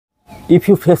If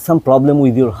you face some problem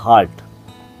with your heart,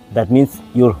 that means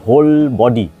your whole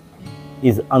body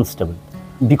is unstable,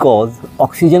 because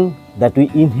oxygen that we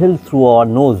inhale through our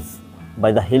nose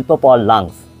by the help of our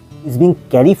lungs is being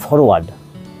carried forward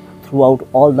throughout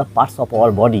all the parts of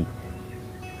our body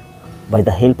by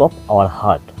the help of our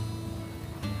heart.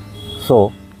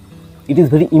 So it is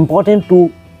very important to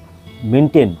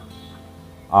maintain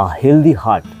a healthy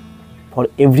heart for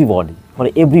everybody, for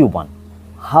everyone.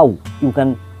 How you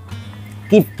can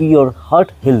keep your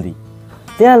heart healthy?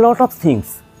 There are a lot of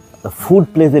things. The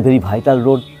food plays a very vital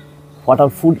role. What all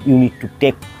food you need to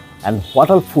take and what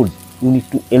all food you need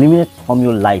to eliminate from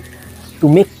your life to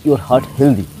make your heart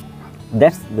healthy.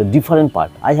 That's the different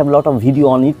part. I have a lot of video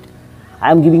on it.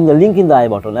 I am giving the link in the I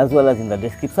button as well as in the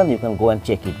description. You can go and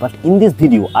check it. But in this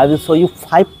video, I will show you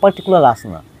 5 particular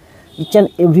asana, each and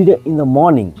every day in the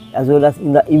morning as well as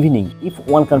in the evening. If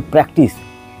one can practice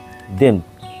them,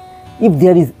 if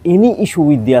there is any issue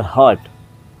with their heart,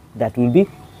 that will be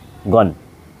gone.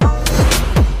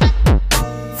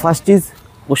 First is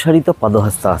Usharita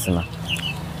Padahasta Asana.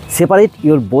 Separate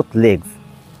your both legs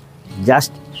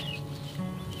just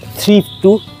 3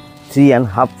 to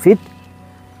 3.5 feet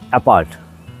apart.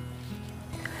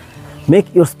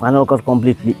 Make your spinal cord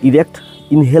completely erect.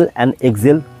 Inhale and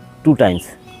exhale 2 times.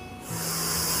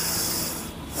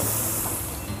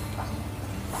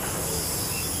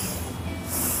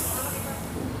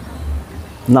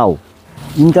 Now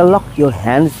interlock your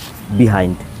hands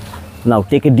behind. Now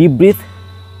take a deep breath.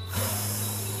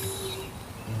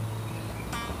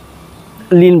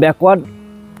 Lean backward.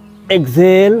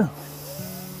 Exhale.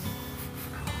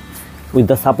 With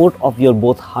the support of your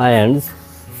both hands,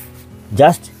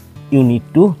 just you need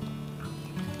to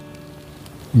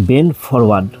bend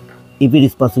forward. If it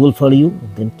is possible for you,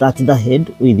 then touch the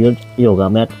head with your yoga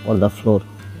mat or the floor.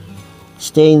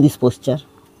 Stay in this posture.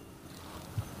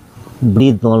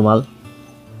 Breathe normal.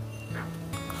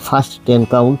 First 10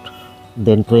 count,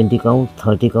 then 20 count,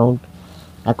 30 count,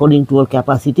 according to your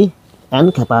capacity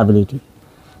and capability.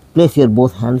 Place your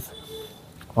both hands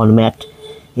on mat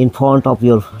in front of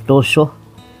your torso.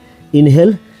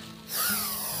 Inhale.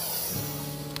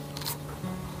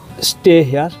 Stay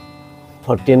here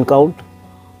for 10 count.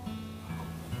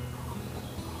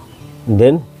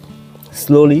 Then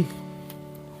slowly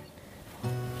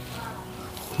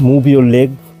move your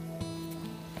leg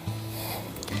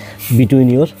between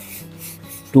your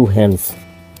 2 hands.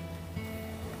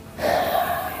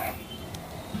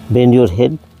 Bend your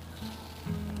head.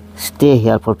 Stay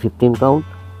here for 15 count.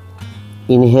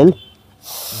 Inhale.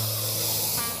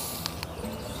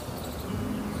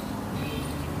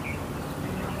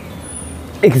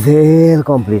 Exhale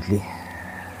completely.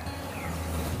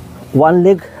 One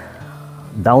leg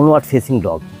downward facing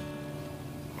dog.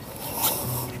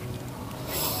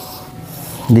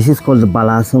 This is called the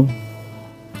Balasana.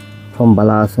 From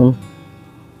Balasana,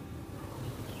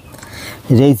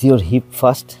 raise your hip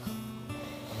first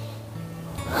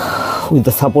with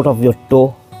the support of your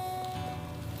toe.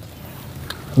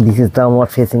 This is downward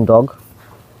facing dog.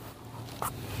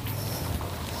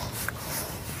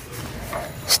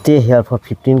 Stay here for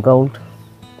 15 count.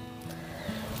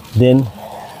 Then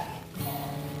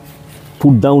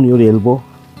put down your elbow.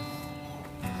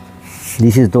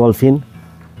 This is dolphin.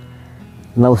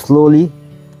 Now slowly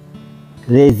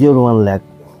raise your one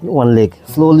leg.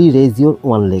 Slowly raise your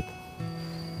one leg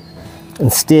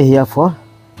and stay here for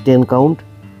 10 count.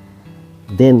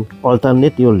 Then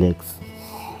alternate your legs.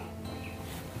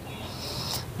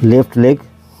 Left leg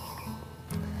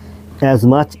as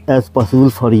much as possible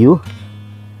for you.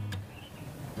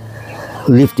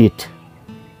 Lift it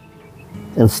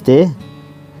and stay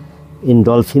in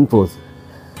dolphin pose.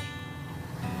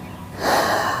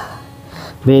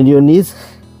 Bend your knees.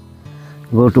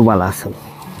 Go to Balasana.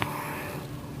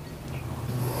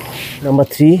 Number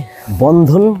 3,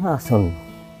 Bandhan Asana,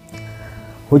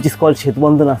 which is called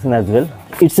Setubandhan Asana as well.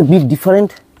 It's a bit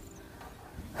different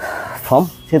from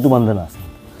Setubandhan Asana.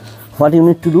 What you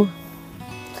need to do?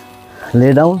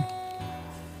 Lay down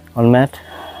on mat.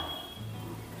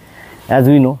 As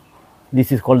we know,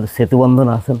 this is called the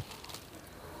Setubandhan Asana.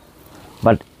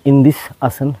 But in this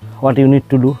asana, what you need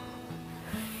to do?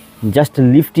 Just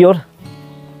lift your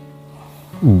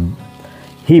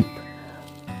hip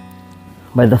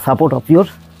by the support of your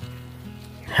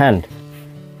hand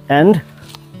and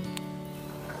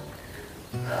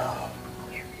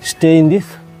stay in this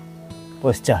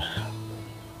posture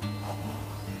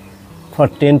for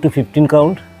 10 to 15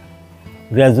 count.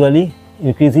 Gradually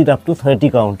increase it up to 30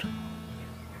 count.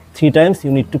 3 times you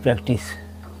need to practice.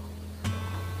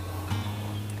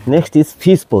 Next is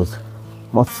fish pose,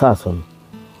 Mastakasana.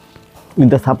 With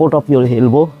the support of your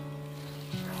elbow,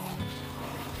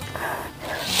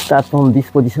 start from this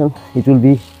position, it will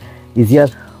be easier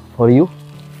for you.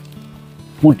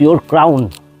 Put your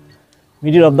crown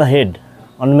middle of the head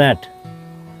on mat.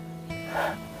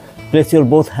 Place your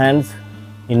both hands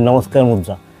in Namaskar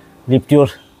Mudra. Lift your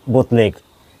both legs.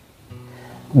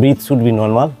 Breathe should be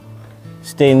normal.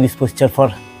 Stay in this posture for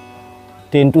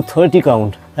 10 to 30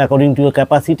 count according to your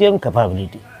capacity and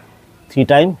capability. 3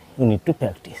 times you need to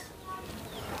practice.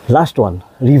 Last one,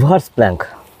 reverse plank.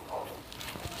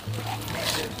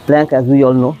 Plank, as we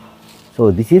all know, so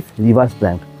this is reverse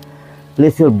plank.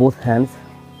 Place your both hands.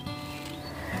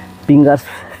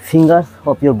 Fingers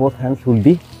of your both hands will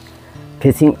be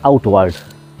facing outward.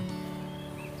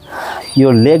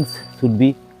 Your legs should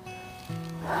be,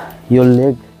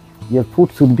 your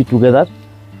foot should be together.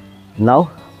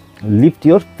 Now lift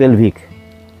your pelvic.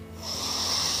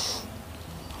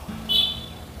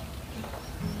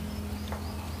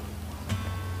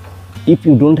 If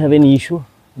you don't have any issue,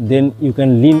 then you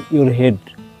can lean your head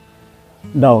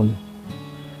down.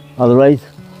 Otherwise,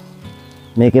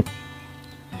 make a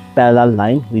parallel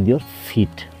line with your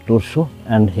feet, torso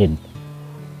and head.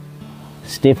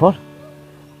 Stay for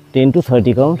 10 to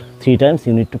 30 count, 3 times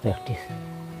you need to practice.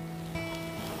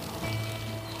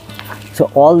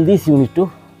 So all this you need to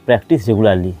practice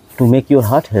regularly to make your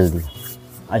heart healthy.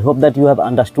 I hope that you have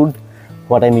understood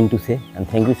what I mean to say, and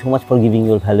thank you so much for giving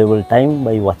your valuable time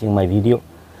by watching my video.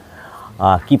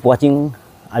 Keep watching.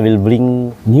 I will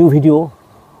bring new video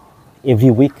every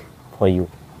week for you.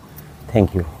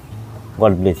 Thank you.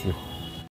 God bless you.